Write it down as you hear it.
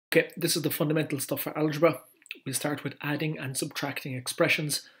Okay, this is the fundamental stuff for algebra. We'll start with adding and subtracting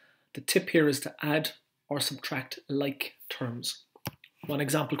expressions. The tip here is to add or subtract like terms. One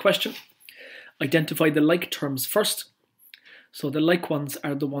example question. Identify the like terms first. So the like ones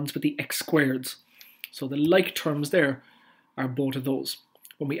are the ones with the x squareds. So the like terms there are both of those.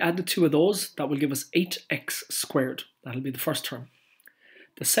 When we add the two of those, that will give us 8x squared. That'll be the first term.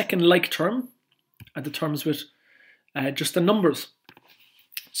 The second like term are the terms with just the numbers.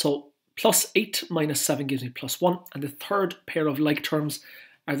 So plus 8 minus 7 gives me plus 1. And the third pair of like terms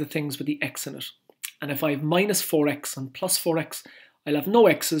are the things with the x in it. And if I have minus 4x and plus 4x, I'll have no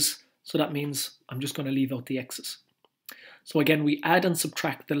x's. So that means I'm just going to leave out the x's. So again, we add and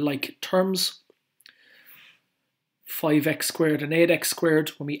subtract the like terms. 5x squared and 8x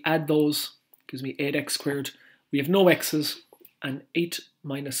squared. When we add those, it gives me 8x squared. We have no x's, and 8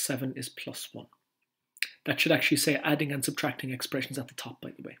 minus 7 is plus 1. That should actually say adding and subtracting expressions at the top,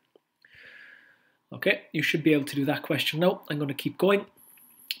 by the way. Okay, you should be able to do that question now. I'm going to keep going.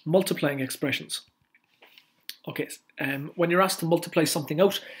 Multiplying expressions. Okay, when you're asked to multiply something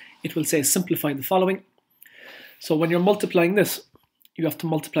out, it will say simplify the following. So when you're multiplying this, you have to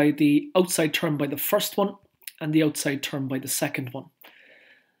multiply the outside term by the first one and the outside term by the second one.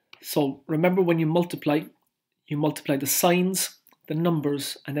 So remember, when you multiply the signs, the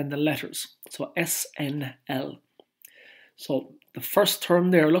numbers, and then the letters. So S, N, L. So the first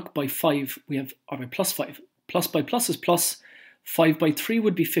term there, look, by 5, we have, or by plus 5. Plus by plus is plus. 5 by 3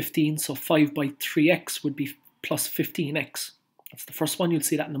 would be 15, so 5 by 3x would be plus 15x. That's the first one, you'll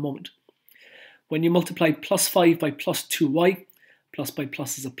see that in a moment. When you multiply plus 5 by plus 2y, plus by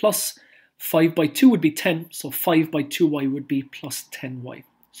plus is a plus. 5 by 2 would be 10, so 5 by 2y would be plus 10y.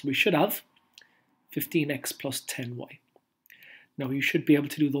 So we should have 15x plus 10y. Now you should be able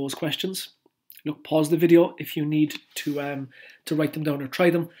to do those questions. Look, pause the video if you need to write them down or try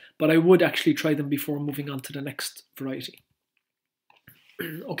them, but I would actually try them before moving on to the next variety.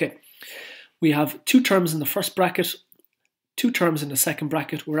 Okay, we have two terms in the first bracket, two terms in the second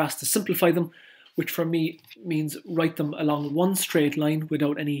bracket. We're asked to simplify them, which for me means write them along one straight line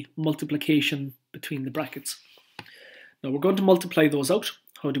without any multiplication between the brackets. Now we're going to multiply those out.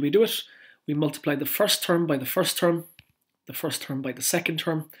 How do we do it? We multiply the first term by the first term by the second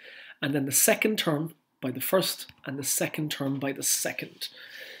term, and then the second term by the first, and the second term by the second.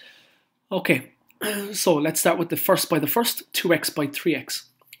 Okay, so let's start with the first by the first. 2x by 3x.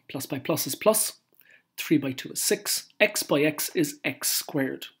 Plus by plus is plus. 3 by 2 is 6. X by x is x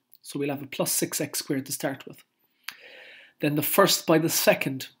squared. So we'll have a plus 6x squared to start with. Then the first by the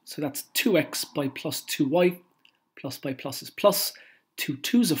second. So that's 2x by plus 2y. Plus by plus is plus. 2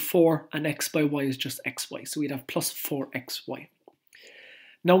 2's are 4, and x by y is just xy. So we'd have plus 4xy.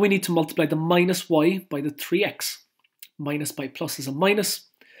 Now we need to multiply the minus y by the 3x. Minus by plus is a minus.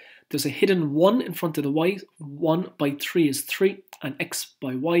 There's a hidden 1 in front of the y. 1 by 3 is 3, and x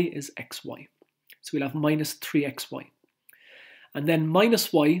by y is xy. So we'll have minus 3xy. And then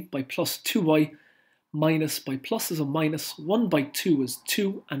minus y by plus 2y. Minus by plus is a minus. 1 by 2 is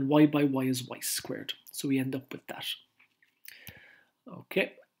 2, and y by y is y squared. So we end up with that.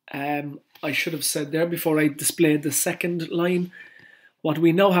 Okay, I should have said there before I displayed the second line, what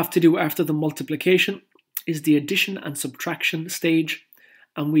we now have to do after the multiplication is the addition and subtraction stage,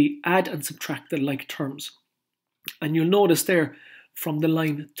 and we add and subtract the like terms. And you'll notice there, from the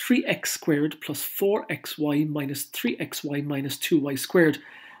line 3x squared plus 4xy minus 3xy minus 2y squared,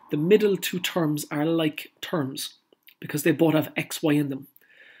 the middle two terms are like terms because they both have xy in them.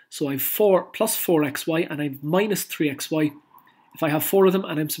 So I have 4 plus 4xy and I have minus 3xy. If I have 4 of them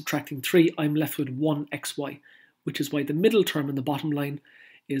and I'm subtracting 3, I'm left with 1xy, which is why the middle term in the bottom line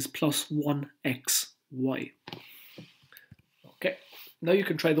is plus 1xy. Okay, now you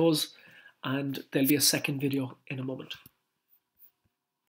can try those, and there'll be a second video in a moment.